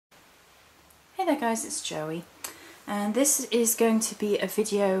Hey there guys, it's Joey, and this is going to be a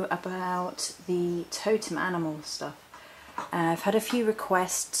video about the totem animal stuff. I've had a few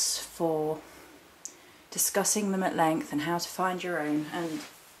requests for discussing them at length and how to find your own, and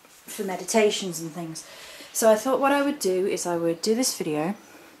for meditations and things. So I thought what I would do is I would do this video.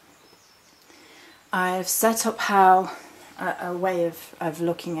 I've set up a way of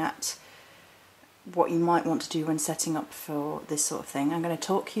looking at what you might want to do when setting up for this sort of thing. I'm going to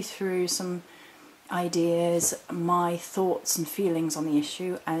talk you through some ideas, my thoughts and feelings on the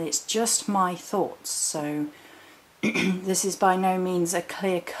issue, and it's just my thoughts, so this is by no means a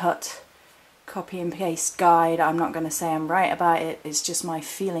clear-cut copy and paste guide. I'm not going to say I'm right about it, it's just my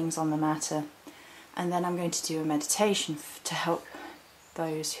feelings on the matter. And then I'm going to do a meditation to help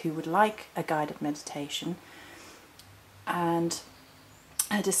those who would like a guided meditation, and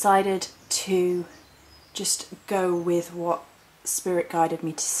I decided to just go with what Spirit guided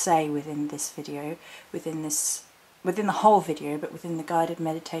me to say within this video, within the whole video, but within the guided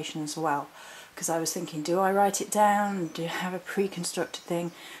meditation as well. Because I was thinking, do I write it down? Do I have a pre-constructed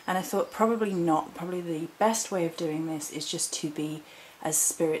thing? And I thought probably not. Probably the best way of doing this is just to be as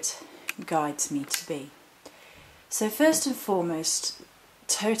Spirit guides me to be. So first and foremost,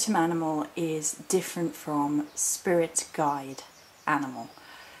 totem animal is different from spirit guide animal.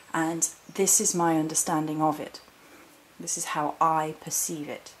 And this is my understanding of it. This is how I perceive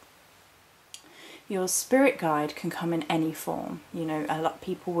it. Your spirit guide can come in any form. You know, a lot of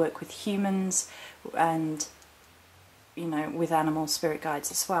people work with humans and, you know, with animal spirit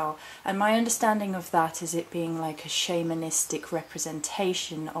guides as well. And my understanding of that is it being like a shamanistic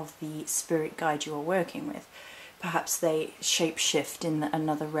representation of the spirit guide you are working with. Perhaps they shapeshift in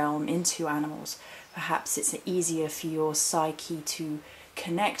another realm into animals. Perhaps it's easier for your psyche to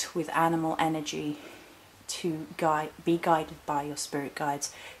connect with animal energy, to be guided by your spirit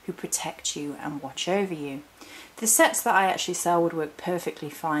guides who protect you and watch over you. The sets that I actually sell would work perfectly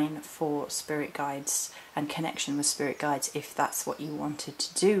fine for spirit guides and connection with spirit guides if that's what you wanted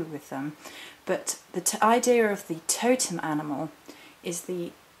to do with them. But the idea of the totem animal is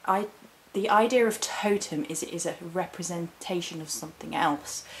the idea of totem is a representation of something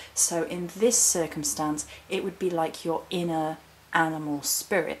else. So in this circumstance, it would be like your inner animal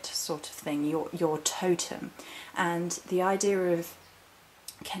spirit sort of thing, your totem. And the idea of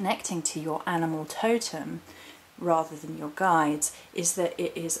connecting to your animal totem rather than your guides is that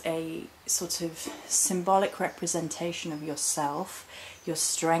it is a sort of symbolic representation of yourself, your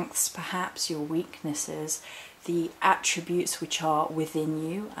strengths perhaps, your weaknesses, the attributes which are within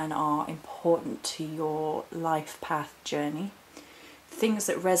you and are important to your life path journey. Things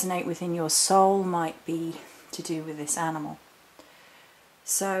that resonate within your soul might be to do with this animal.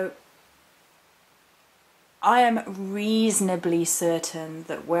 So I am reasonably certain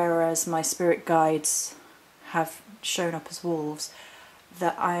that whereas my spirit guides have shown up as wolves,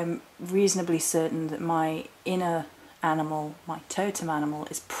 that I am reasonably certain that my inner animal, my totem animal,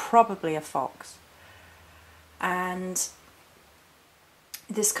 is probably a fox. And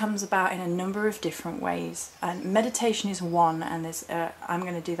this comes about in a number of different ways, and meditation is one, and there's I'm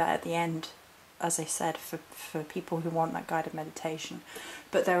going to do that at the end, as I said, for people who want that guided meditation.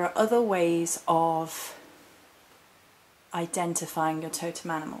 But there are other ways of identifying your totem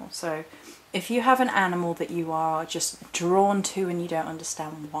animal. So if you have an animal that you are just drawn to and you don't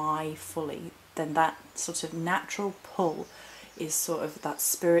understand why fully, then that sort of natural pull is sort of that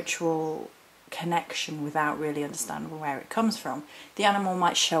spiritual connection without really understanding where it comes from. The animal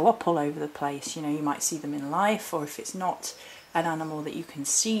might show up all over the place, you know, you might see them in life, or if it's not an animal that you can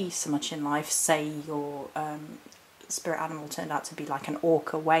see so much in life, say your spirit animal turned out to be like an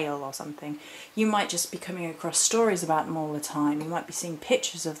orca whale or something, you might just be coming across stories about them all the time, you might be seeing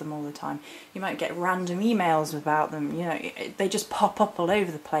pictures of them all the time, you might get random emails about them, you know, they just pop up all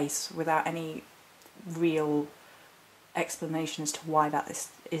over the place without any real explanation as to why that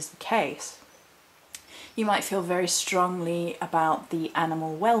is the case. You might feel very strongly about the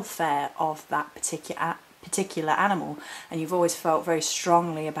animal welfare of that particular animal, and you've always felt very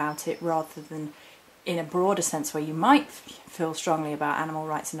strongly about it, rather than in a broader sense where you might feel strongly about animal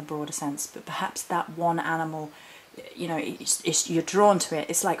rights in a broader sense, but perhaps that one animal, you know, you're drawn to it.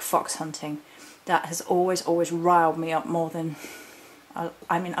 It's like fox hunting. That has always riled me up more than,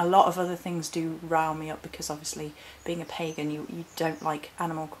 I mean, a lot of other things do rile me up, because obviously being a pagan, you don't like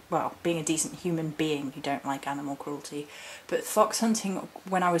well, being a decent human being, you don't like animal cruelty. But fox hunting,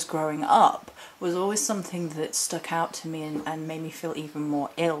 when I was growing up, was always something that stuck out to me and made me feel even more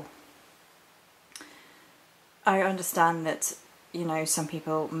ill. I understand that, you know, some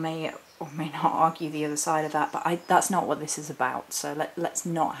people may or may not argue the other side of that, but that's not what this is about, so let's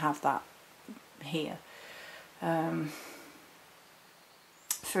not have that here.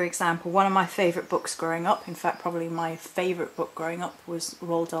 For example, one of my favourite books growing up, in fact probably my favourite book growing up, was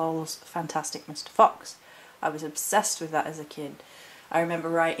Roald Dahl's Fantastic Mr. Fox. I was obsessed with that as a kid. I remember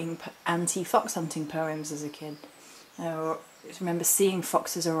writing anti-fox hunting poems as a kid. I remember seeing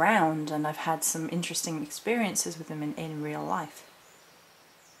foxes around, and I've had some interesting experiences with them in real life.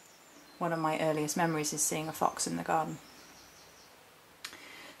 One of my earliest memories is seeing a fox in the garden.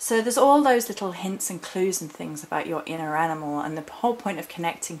 So there's all those little hints and clues and things about your inner animal, and the whole point of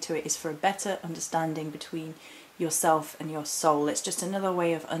connecting to it is for a better understanding between yourself and your soul. It's just another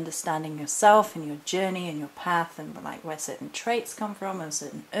way of understanding yourself and your journey and your path, and like where certain traits come from and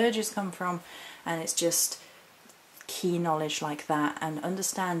certain urges come from, and it's just key knowledge like that. And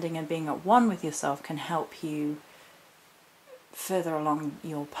understanding and being at one with yourself can help you further along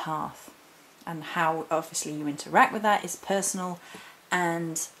your path. And how obviously you interact with that is personal,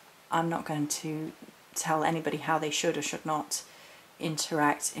 and I'm not going to tell anybody how they should or should not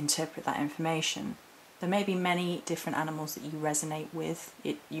interpret that information. There may be many different animals that you resonate with.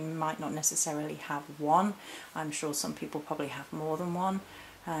 You might not necessarily have one. I'm sure some people probably have more than one.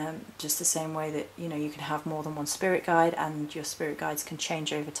 Just the same way that, you know, you can have more than one spirit guide, and your spirit guides can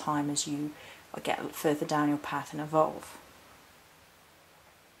change over time as you get further down your path and evolve.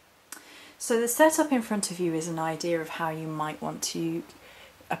 So the setup in front of you is an idea of how you might want to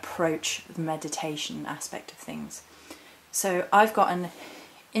approach the meditation aspect of things. So I've got an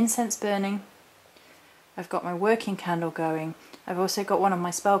incense burning, I've got my working candle going, I've also got one of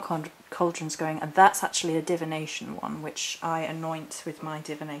my spell cauldrons going, and that's actually a divination one, which I anoint with my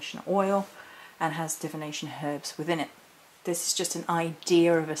divination oil and has divination herbs within it. This is just an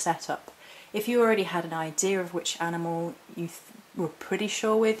idea of a setup. If you already had an idea of which animal you were pretty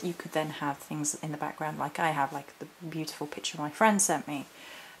sure with, you could then have things in the background like I have, like the beautiful picture my friend sent me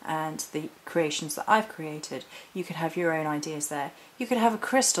and the creations that I've created. You could have your own ideas there. You could have a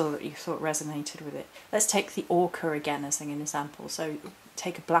crystal that you thought resonated with it. Let's take the orca again as an example. So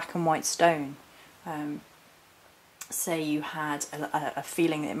take a black and white stone. Say you had a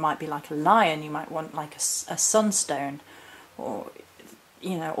feeling that it might be like a lion, you might want like a sunstone, or,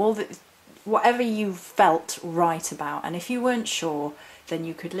 you know, all the whatever you felt right about. And if you weren't sure, then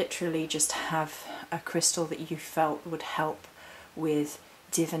you could literally just have a crystal that you felt would help with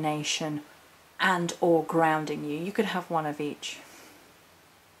divination and or grounding you. You could have one of each.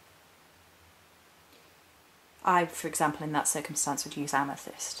 I, for example, in that circumstance would use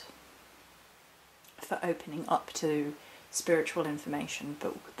amethyst for opening up to spiritual information,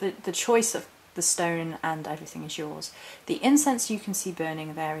 but the choice of the stone and everything is yours. The incense you can see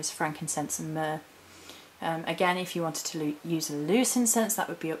burning there is frankincense and myrrh. Again, if you wanted to use a loose incense, that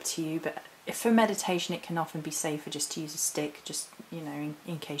would be up to you, but if for meditation it can often be safer just to use a stick, just, you know,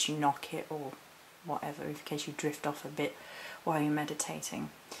 in case you knock it or whatever, in case you drift off a bit while you're meditating.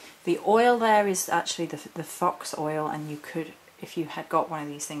 The oil there is actually the fox oil, and you could, if you had got one of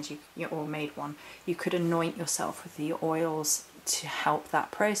these things, or made one, you could anoint yourself with the oils to help that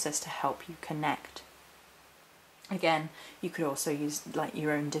process, to help you connect. Again, you could also use like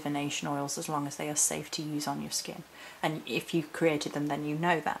your own divination oils, as long as they are safe to use on your skin. And if you created them, then you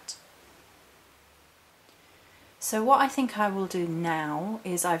know that. So what I think I will do now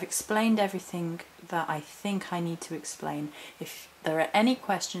is I've explained everything that I think I need to explain. If there are any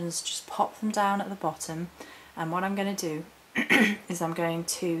questions, just pop them down at the bottom. And what I'm going to do is I'm going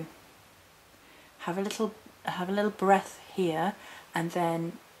to have a little breath here, and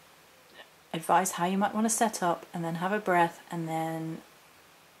then advise how you might want to set up, and then have a breath, and then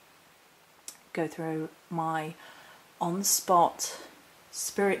go through my on-the-spot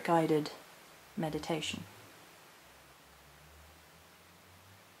spirit-guided meditation.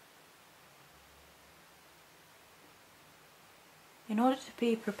 In order to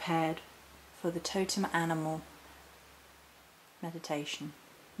be prepared for the totem animal meditation,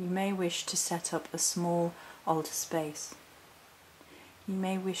 you may wish to set up a small altar space. You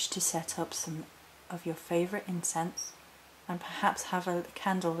may wish to set up some of your favourite incense, and perhaps have a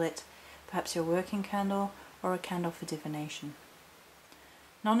candle lit, perhaps your working candle or a candle for divination.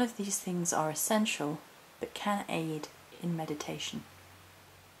 None of these things are essential, but can aid in meditation.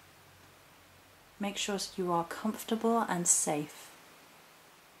 Make sure you are comfortable and safe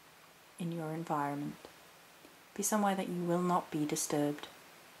in your environment. Be somewhere that you will not be disturbed.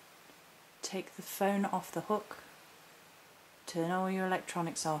 Take the phone off the hook, turn all your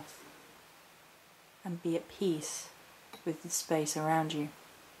electronics off, and be at peace with the space around you.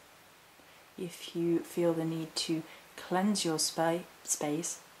 If you feel the need to cleanse your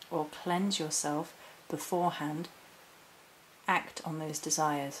space or cleanse yourself beforehand, act on those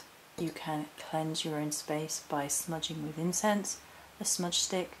desires. You can cleanse your own space by smudging with incense, a smudge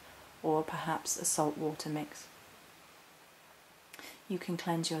stick, or perhaps a salt water mix. You can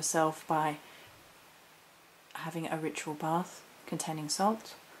cleanse yourself by having a ritual bath containing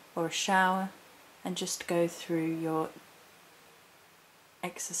salt, or a shower, and just go through your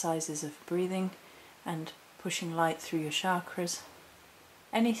exercises of breathing and pushing light through your chakras.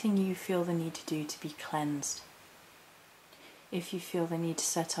 Anything you feel the need to do to be cleansed. If you feel the need to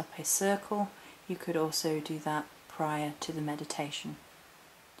set up a circle, you could also do that prior to the meditation.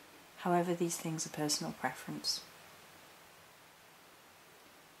 However, these things are personal preference.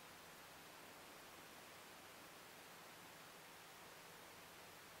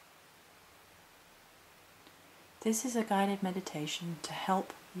 This is a guided meditation to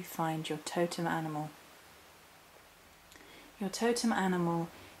help you find your totem animal. Your totem animal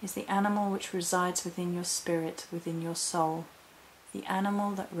is the animal which resides within your spirit, within your soul, the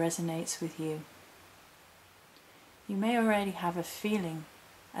animal that resonates with you. You may already have a feeling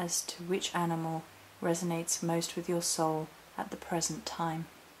as to which animal resonates most with your soul at the present time.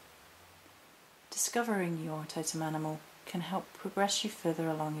 Discovering your totem animal can help progress you further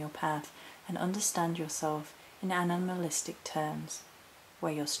along your path and understand yourself in animalistic terms,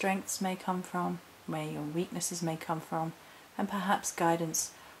 where your strengths may come from, where your weaknesses may come from, and perhaps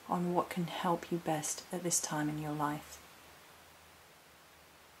guidance on what can help you best at this time in your life.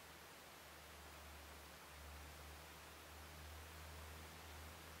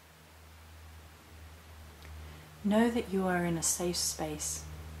 Know that you are in a safe space.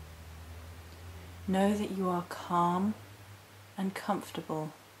 Know that you are calm and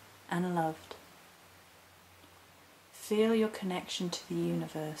comfortable and loved. Feel your connection to the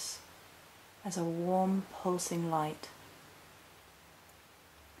universe as a warm, pulsing light.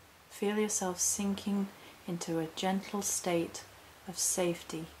 Feel yourself sinking into a gentle state of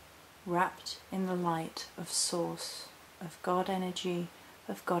safety, wrapped in the light of Source, of God energy,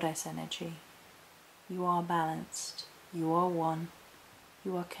 of Goddess energy. You are balanced, you are one,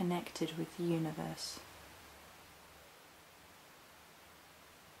 you are connected with the universe.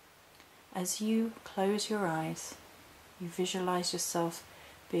 As you close your eyes, you visualize yourself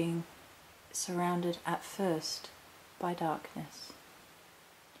being surrounded at first by darkness.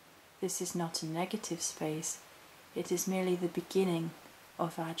 This is not a negative space, it is merely the beginning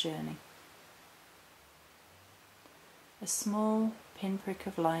of our journey. A small pinprick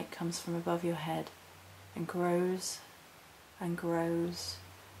of light comes from above your head and grows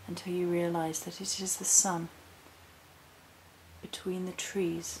until you realize that it is the sun between the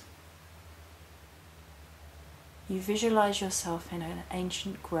trees. You visualize yourself in an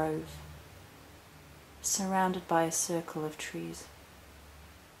ancient grove, surrounded by a circle of trees.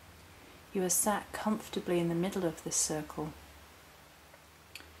 You are sat comfortably in the middle of this circle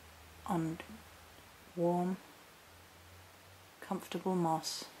on warm, comfortable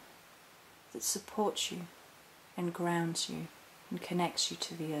moss that supports you and grounds you and connects you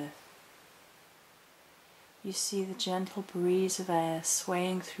to the earth. You see the gentle breeze of air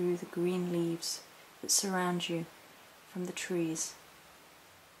swaying through the green leaves that surround you from the trees.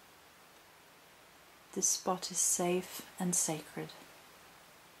 This spot is safe and sacred.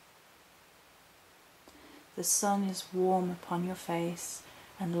 The sun is warm upon your face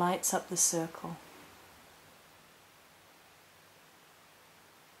and lights up the circle.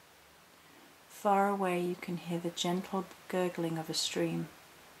 Far away you can hear the gentle gurgling of a stream,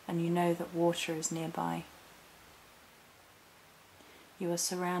 and you know that water is nearby. You are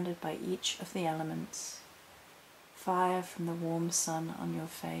surrounded by each of the elements. Fire from the warm sun on your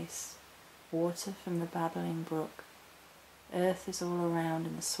face, water from the babbling brook. Earth is all around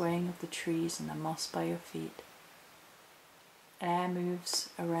in the swaying of the trees and the moss by your feet. Air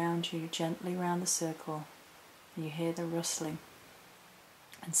moves around you gently round the circle, and you hear the rustling,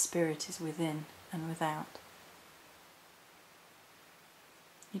 and spirit is within and without.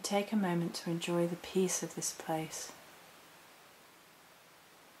 You take a moment to enjoy the peace of this place.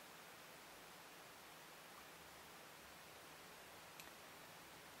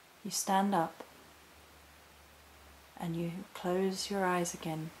 You stand up and you close your eyes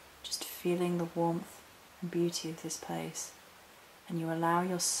again, just feeling the warmth and beauty of this place, and you allow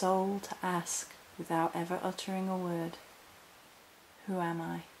your soul to ask, without ever uttering a word, who am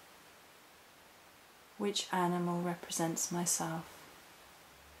I? Which animal represents myself?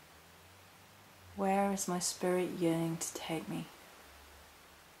 Where is my spirit yearning to take me?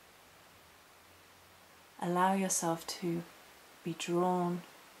 Allow yourself to be drawn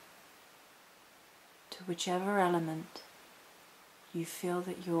to whichever element you feel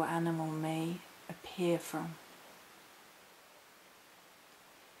that your animal may appear from.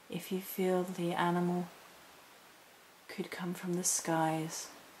 If you feel the animal could come from the skies,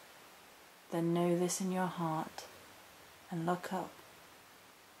 then know this in your heart and look up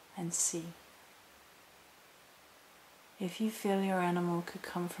and see. If you feel your animal could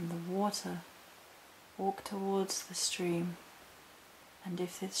come from the water, walk towards the stream, and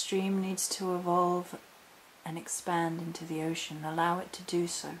if the stream needs to evolve and expand into the ocean, allow it to do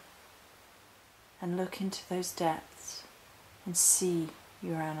so, and look into those depths and see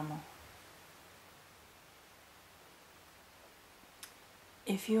your animal.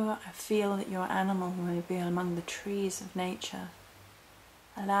 If you feel that your animal may be among the trees of nature,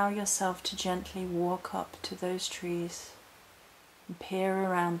 allow yourself to gently walk up to those trees and peer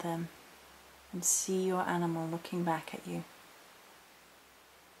around them and see your animal looking back at you.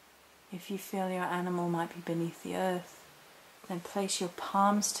 If you feel your animal might be beneath the earth, then place your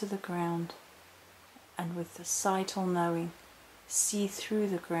palms to the ground and with the sight all-knowing, see through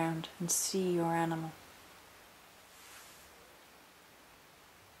the ground and see your animal.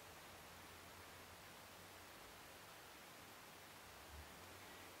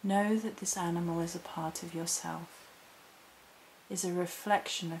 Know that this animal is a part of yourself, is a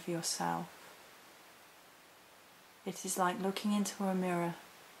reflection of yourself. It is like looking into a mirror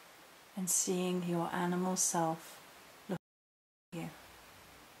and seeing your animal self look at you.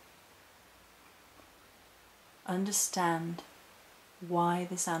 Understand why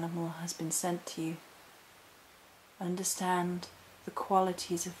this animal has been sent to you. Understand the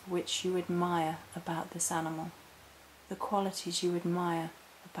qualities of which you admire about this animal, the qualities you admire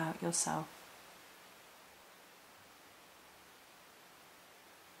about yourself.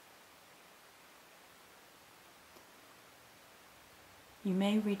 You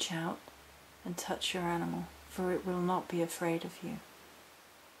may reach out and touch your animal, for it will not be afraid of you.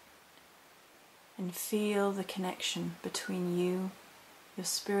 And feel the connection between you, your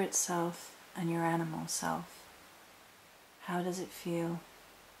spirit self, and your animal self. How does it feel?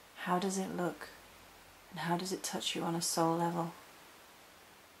 How does it look? And how does it touch you on a soul level?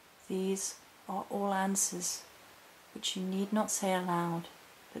 These are all answers which you need not say aloud,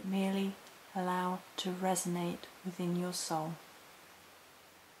 but merely allow to resonate within your soul.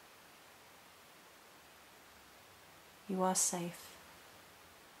 You are safe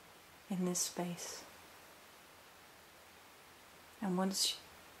in this space. And once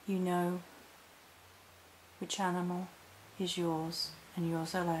you know which animal is yours and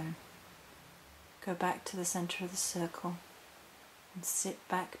yours alone, go back to the center of the circle and sit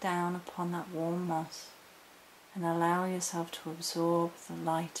back down upon that warm moss and allow yourself to absorb the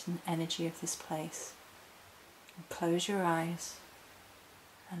light and energy of this place. And close your eyes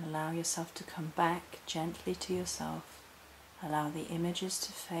and allow yourself to come back gently to yourself. Allow the images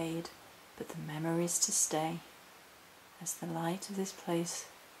to fade, but the memories to stay, as the light of this place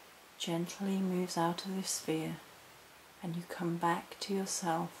gently moves out of this sphere and you come back to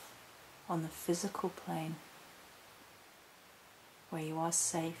yourself on the physical plane, where you are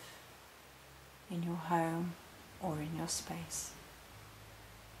safe in your home or in your space.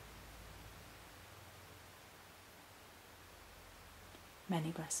 Many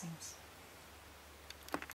blessings.